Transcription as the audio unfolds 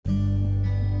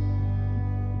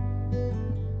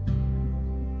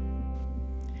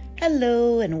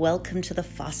Hello and welcome to the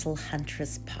Fossil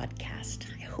Huntress podcast.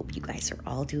 I hope you guys are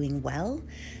all doing well.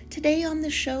 Today on the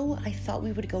show, I thought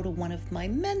we would go to one of my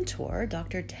mentor,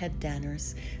 Dr. Ted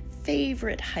Danner's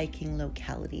favorite hiking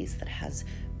localities that has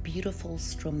beautiful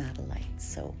stromatolites.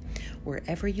 So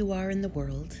wherever you are in the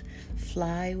world,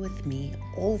 fly with me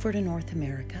over to North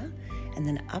America and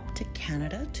then up to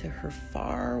Canada to her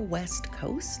far west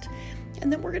coast.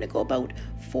 And then we're going to go about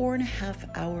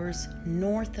 4.5 hours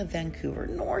north of Vancouver,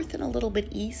 north and a little bit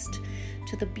east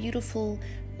to the beautiful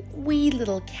wee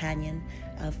little canyon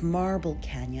of Marble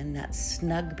Canyon that's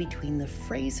snug between the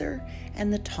Fraser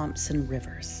and the Thompson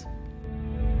rivers.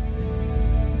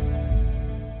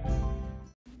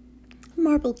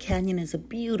 Marble Canyon is a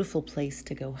beautiful place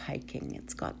to go hiking.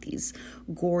 It's got these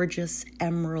gorgeous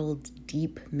emerald,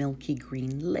 deep, milky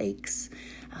green lakes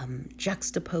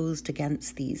juxtaposed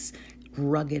against these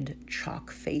rugged,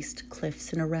 chalk-faced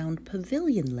cliffs. And around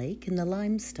Pavilion Lake in the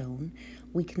limestone,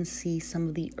 we can see some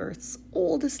of the Earth's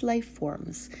oldest life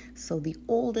forms, so the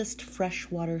oldest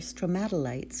freshwater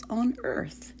stromatolites on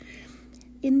Earth.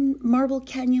 In Marble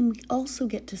Canyon, we also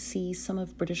get to see some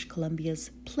of British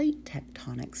Columbia's plate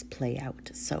tectonics play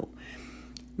out. So,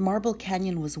 Marble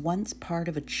Canyon was once part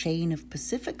of a chain of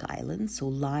Pacific islands, so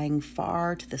lying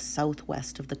far to the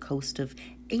southwest of the coast of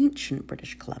ancient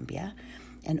British Columbia.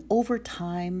 And over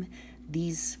time,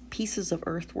 these pieces of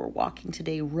earth we're walking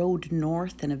today rode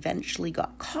north and eventually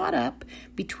got caught up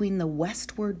between the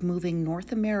westward moving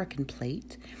North American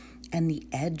plate and the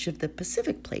edge of the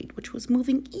Pacific plate, which was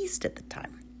moving east at the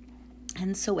time.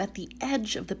 And so at the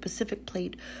edge of the Pacific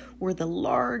plate were the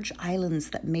large islands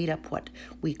that made up what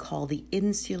we call the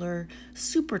insular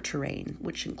superterrane,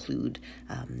 which include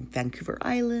Vancouver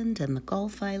Island and the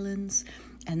Gulf Islands.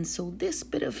 And so this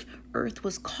bit of earth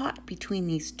was caught between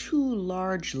these two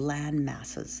large land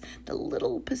masses. The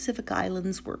little Pacific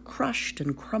islands were crushed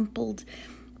and crumpled,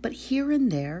 but here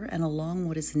and there, and along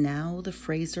what is now the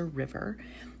Fraser River,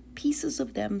 pieces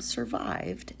of them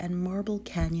survived, and Marble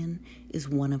Canyon is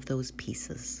one of those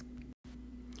pieces.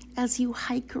 As you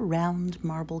hike around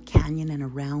Marble Canyon and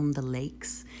around the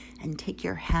lakes and take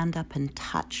your hand up and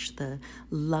touch the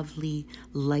lovely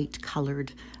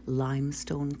light-colored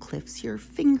limestone cliffs, your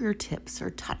fingertips are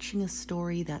touching a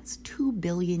story that's 2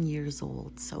 billion years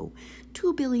old. So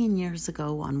 2 billion years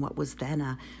ago, on what was then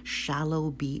a shallow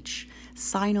beach,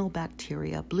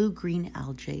 cyanobacteria, blue-green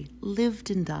algae, lived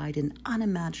and died in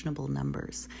unimaginable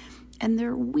numbers. And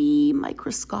their wee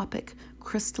microscopic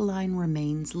crystalline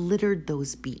remains littered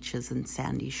those beaches and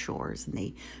sandy shores, and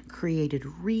they created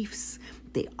reefs,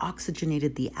 they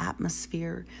oxygenated the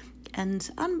atmosphere, and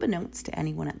unbeknownst to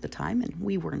anyone at the time, and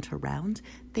we weren't around,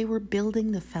 they were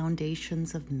building the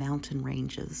foundations of mountain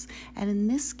ranges, and in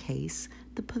this case,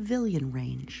 the Pavilion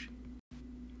Range.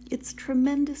 It's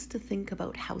tremendous to think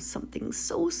about how something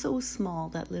so small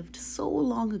that lived so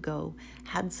long ago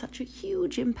had such a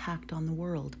huge impact on the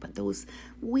world. But those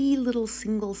wee little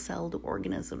single-celled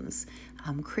organisms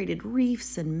created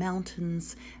reefs and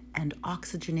mountains and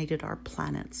oxygenated our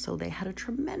planet. So they had a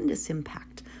tremendous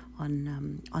impact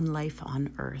on life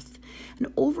on Earth.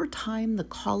 And over time, the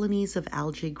colonies of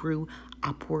algae grew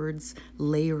upwards,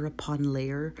 layer upon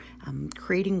layer,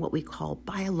 creating what we call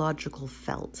biological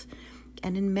felt.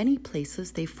 And in many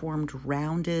places, they formed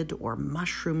rounded or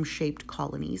mushroom-shaped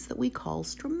colonies that we call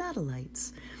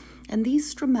stromatolites. And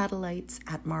these stromatolites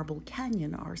at Marble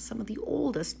Canyon are some of the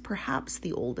oldest, perhaps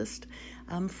the oldest,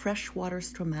 freshwater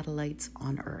stromatolites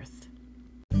on Earth.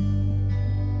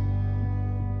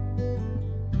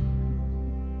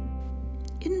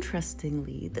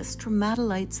 Interestingly, the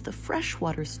stromatolites, the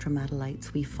freshwater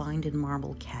stromatolites we find in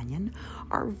Marble Canyon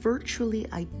are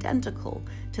virtually identical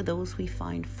to those we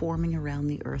find forming around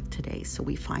the Earth today. So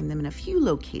we find them in a few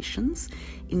locations,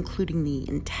 including the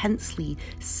intensely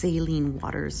saline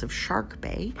waters of Shark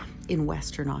Bay in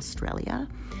Western Australia,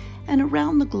 and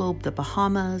around the globe, the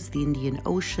Bahamas, the Indian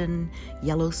Ocean,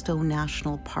 Yellowstone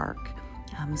National Park.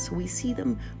 So we see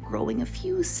them growing a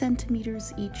few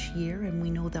centimeters each year, and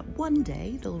we know that one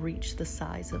day they'll reach the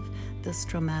size of the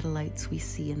stromatolites we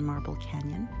see in Marble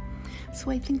Canyon.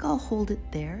 So I think I'll hold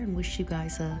it there and wish you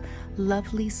guys a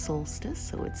lovely solstice.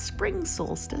 So it's spring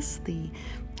solstice. The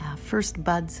first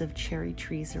buds of cherry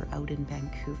trees are out in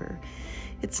Vancouver.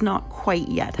 It's not quite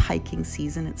yet hiking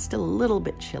season. It's still a little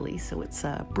bit chilly, so it's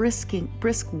a brisk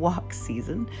walk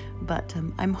season. But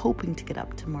I'm hoping to get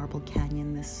up to Marble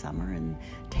Canyon this summer and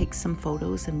take some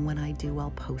photos, and when I do,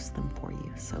 I'll post them for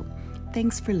you. So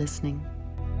thanks for listening.